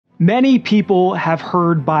Many people have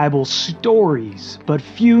heard Bible stories, but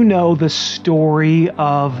few know the story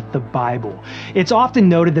of the Bible. It's often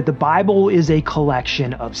noted that the Bible is a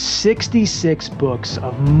collection of 66 books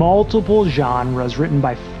of multiple genres written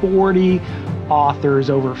by 40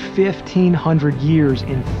 authors over 1,500 years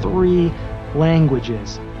in 3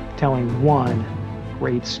 languages, telling one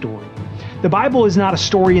great story. The Bible is not a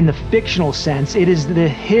story in the fictional sense. It is the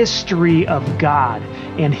history of God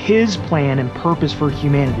and His plan and purpose for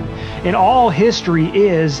humanity. And all history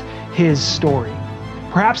is His story.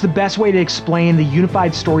 Perhaps the best way to explain the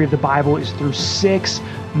unified story of the Bible is through 6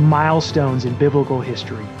 milestones in biblical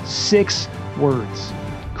history. 6 words: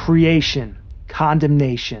 creation,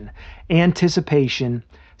 condemnation, anticipation,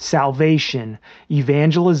 salvation,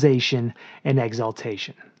 evangelization, and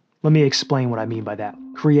exaltation. Let me explain what I mean by that.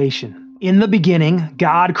 Creation. In the beginning,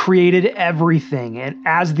 God created everything, and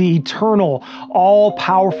as the eternal,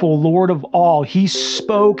 all-powerful Lord of all, He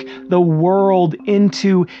spoke the world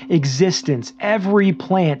into existence. Every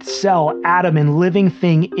plant, cell, atom, and living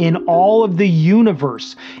thing in all of the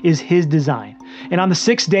universe is His design. And on the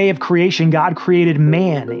 6th day of creation, God created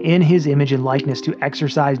man in His image and likeness to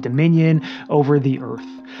exercise dominion over the earth.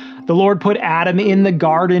 The Lord put Adam in the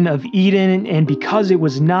Garden of Eden, and because it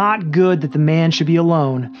was not good that the man should be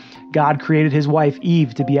alone, God created his wife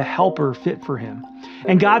Eve to be a helper fit for him.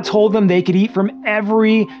 And God told them they could eat from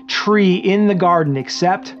every tree in the garden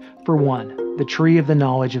except for one, the tree of the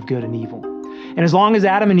knowledge of good and evil. And as long as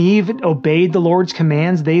Adam and Eve obeyed the Lord's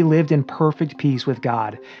commands, they lived in perfect peace with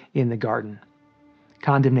God in the garden.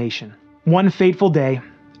 Condemnation. One fateful day,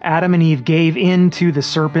 Adam and Eve gave in to the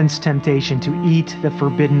serpent's temptation to eat the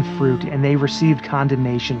forbidden fruit, and they received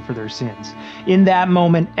condemnation for their sins. In that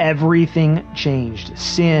moment, everything changed.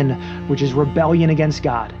 Sin, which is rebellion against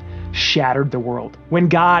God, shattered the world. When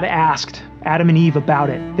God asked Adam and Eve about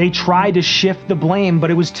it, they tried to shift the blame, but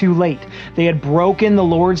it was too late. They had broken the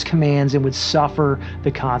Lord's commands and would suffer the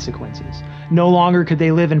consequences. No longer could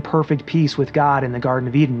they live in perfect peace with God in the Garden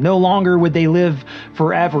of Eden. No longer would they live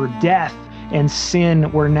forever. Death and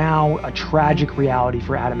sin were now a tragic reality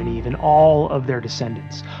for Adam and Eve and all of their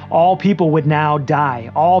descendants. All people would now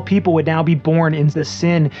die. All people would now be born into the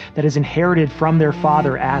sin that is inherited from their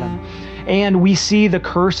father Adam. And we see the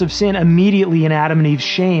curse of sin immediately in Adam and Eve's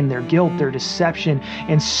shame, their guilt, their deception,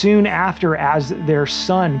 and soon after as their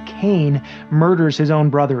son Cain murders his own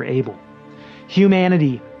brother Abel.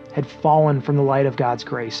 Humanity had fallen from the light of God's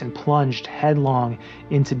grace and plunged headlong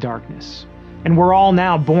into darkness. And we're all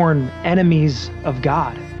now born enemies of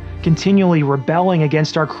God, continually rebelling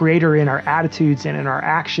against our Creator in our attitudes and in our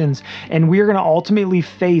actions. And we're going to ultimately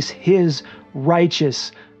face His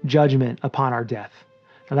righteous judgment upon our death.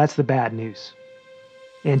 Now that's the bad news.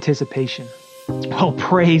 Anticipation. Well,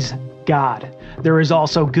 praise God. There is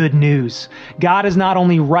also good news. God is not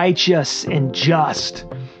only righteous and just,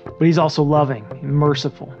 but He's also loving and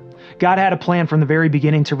merciful. God had a plan from the very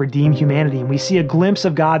beginning to redeem humanity, and we see a glimpse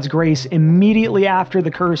of God's grace immediately after the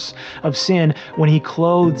curse of sin when He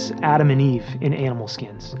clothes Adam and Eve in animal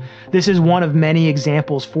skins. This is one of many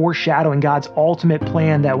examples foreshadowing God's ultimate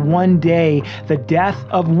plan that one day the death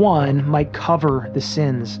of one might cover the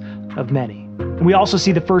sins of many. And we also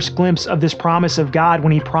see the first glimpse of this promise of God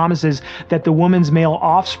when He promises that the woman's male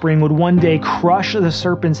offspring would one day crush the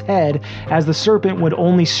serpent's head, as the serpent would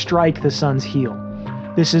only strike the son's heel.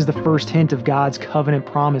 This is the first hint of God's covenant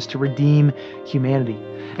promise to redeem humanity.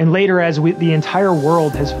 And later, as the entire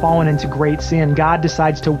world has fallen into great sin, God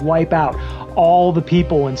decides to wipe out all the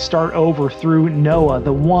people and start over through Noah,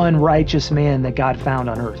 the one righteous man that God found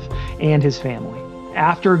on earth, and his family.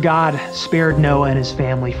 After God spared Noah and his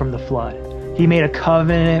family from the flood, He made a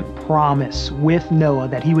covenant promise with Noah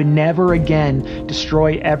that he would never again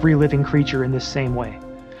destroy every living creature in this same way.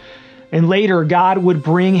 And later, God would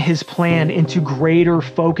bring His plan into greater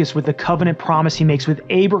focus with the covenant promise He makes with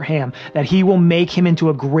Abraham, that He will make him into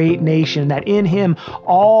a great nation, that in him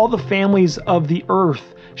all the families of the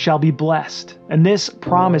earth shall be blessed. And this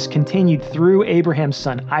promise continued through Abraham's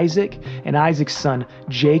son Isaac and Isaac's son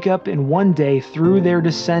Jacob, and one day through their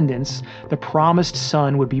descendants, the promised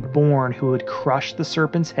son would be born who would crush the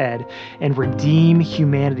serpent's head and redeem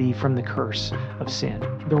humanity from the curse of sin.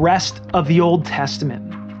 The rest of the Old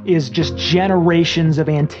Testament is just generations of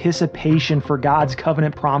anticipation for God's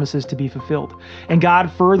covenant promises to be fulfilled. And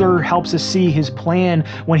God further helps us see His plan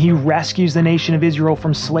when He rescues the nation of Israel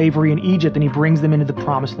from slavery in Egypt and He brings them into the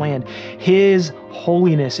promised land. His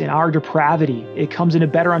holiness and our depravity, it comes into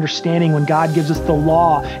better understanding when God gives us the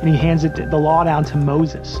law and He hands the law down to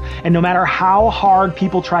Moses. And no matter how hard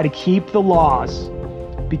people try to keep the laws,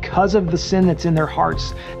 because of the sin that's in their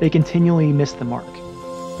hearts, they continually miss the mark.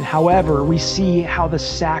 However, we see how the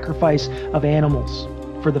sacrifice of animals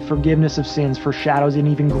for the forgiveness of sins foreshadows an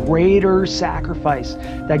even greater sacrifice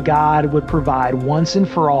that God would provide once and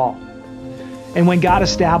for all. And when God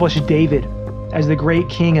established David as the great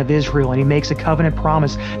king of Israel, and he makes a covenant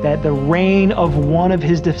promise that the reign of one of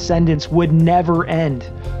his descendants would never end,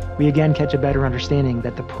 we again catch a better understanding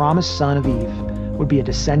that the promised son of Eve would be a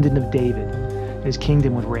descendant of David, and his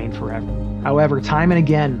kingdom would reign forever. However, time and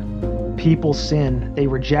again, people sin, they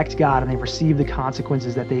reject God, and they receive the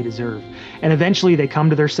consequences that they deserve. And eventually they come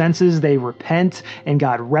to their senses, they repent, and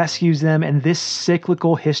God rescues them, and this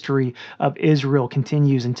cyclical history of Israel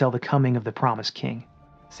continues until the coming of the promised king,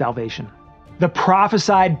 salvation. The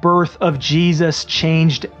prophesied birth of Jesus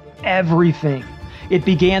changed everything. It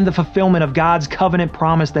began the fulfillment of God's covenant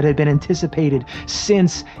promise that had been anticipated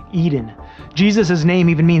since Eden. Jesus' name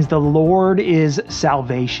even means the Lord is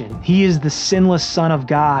salvation. He is the sinless Son of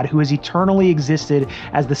God who has eternally existed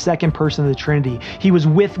as the second person of the Trinity. He was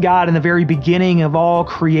with God in the very beginning of all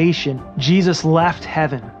creation. Jesus left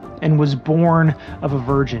heaven and was born of a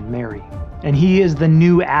virgin, Mary. And he is the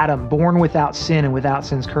new Adam, born without sin and without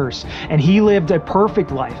sin's curse. And he lived a perfect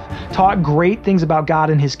life, taught great things about God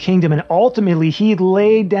and his kingdom, and ultimately he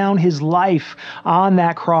laid down his life on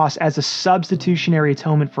that cross as a substitutionary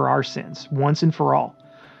atonement for our sins, once and for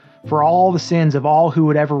all the sins of all who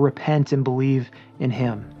would ever repent and believe in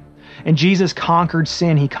him. And Jesus conquered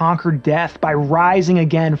sin. He conquered death by rising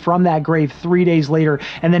again from that grave 3 days later.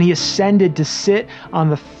 And then he ascended to sit on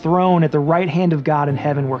the throne at the right hand of God in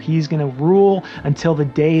heaven, where he's going to rule until the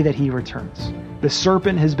day that he returns. The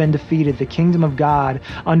serpent has been defeated. The kingdom of God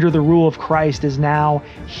under the rule of Christ is now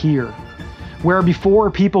here. Where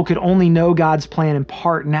before people could only know God's plan in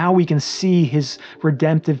part, now we can see his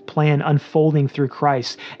redemptive plan unfolding through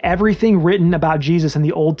Christ. Everything written about Jesus in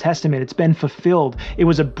the Old Testament, it's been fulfilled. It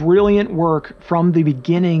was a brilliant work from the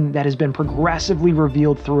beginning that has been progressively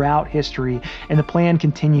revealed throughout history, and the plan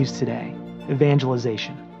continues today.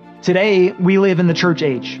 Evangelization. Today, we live in the church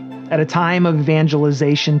age, at a time of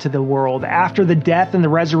evangelization to the world. After the death and the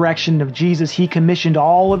resurrection of Jesus, he commissioned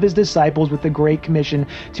all of his disciples with the Great Commission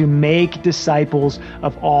to make disciples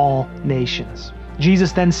of all nations.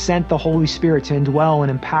 Jesus then sent the Holy Spirit to indwell and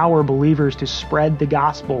empower believers to spread the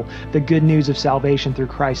gospel, the good news of salvation through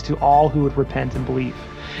Christ, to all who would repent and believe.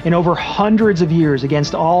 And over hundreds of years,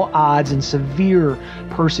 against all odds and severe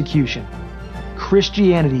persecution,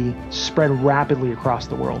 Christianity spread rapidly across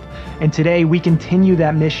the world. And today we continue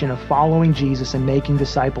that mission of following Jesus and making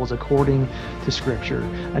disciples according to Scripture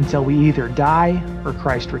until we either die or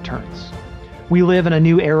Christ returns. We live in a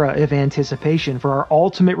new era of anticipation for our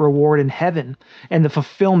ultimate reward in heaven and the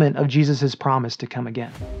fulfillment of Jesus' promise to come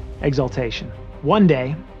again. Exaltation. One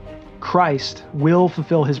day, Christ will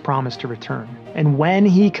fulfill his promise to return. And when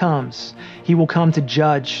he comes, he will come to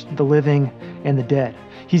judge the living and the dead.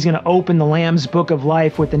 He's going to open the Lamb's book of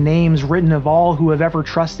life with the names written of all who have ever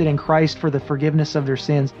trusted in Christ for the forgiveness of their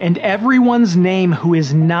sins. And everyone's name who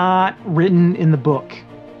is not written in the book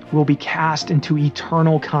will be cast into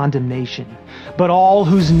eternal condemnation. But all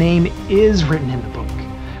whose name is written in the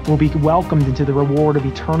book will be welcomed into the reward of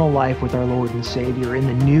eternal life with our Lord and Savior in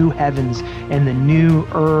the new heavens and the new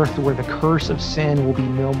earth, where the curse of sin will be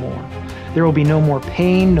no more. There will be no more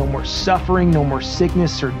pain, no more suffering, no more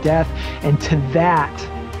sickness or death. And to that,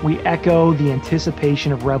 we echo the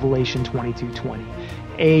anticipation of Revelation 22:20.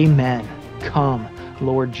 Amen. Come,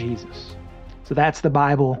 Lord Jesus. So that's the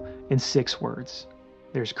Bible in 6 words.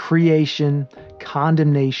 There's creation,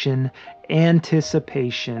 condemnation,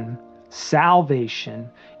 anticipation, salvation,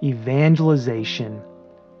 evangelization,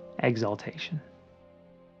 exaltation.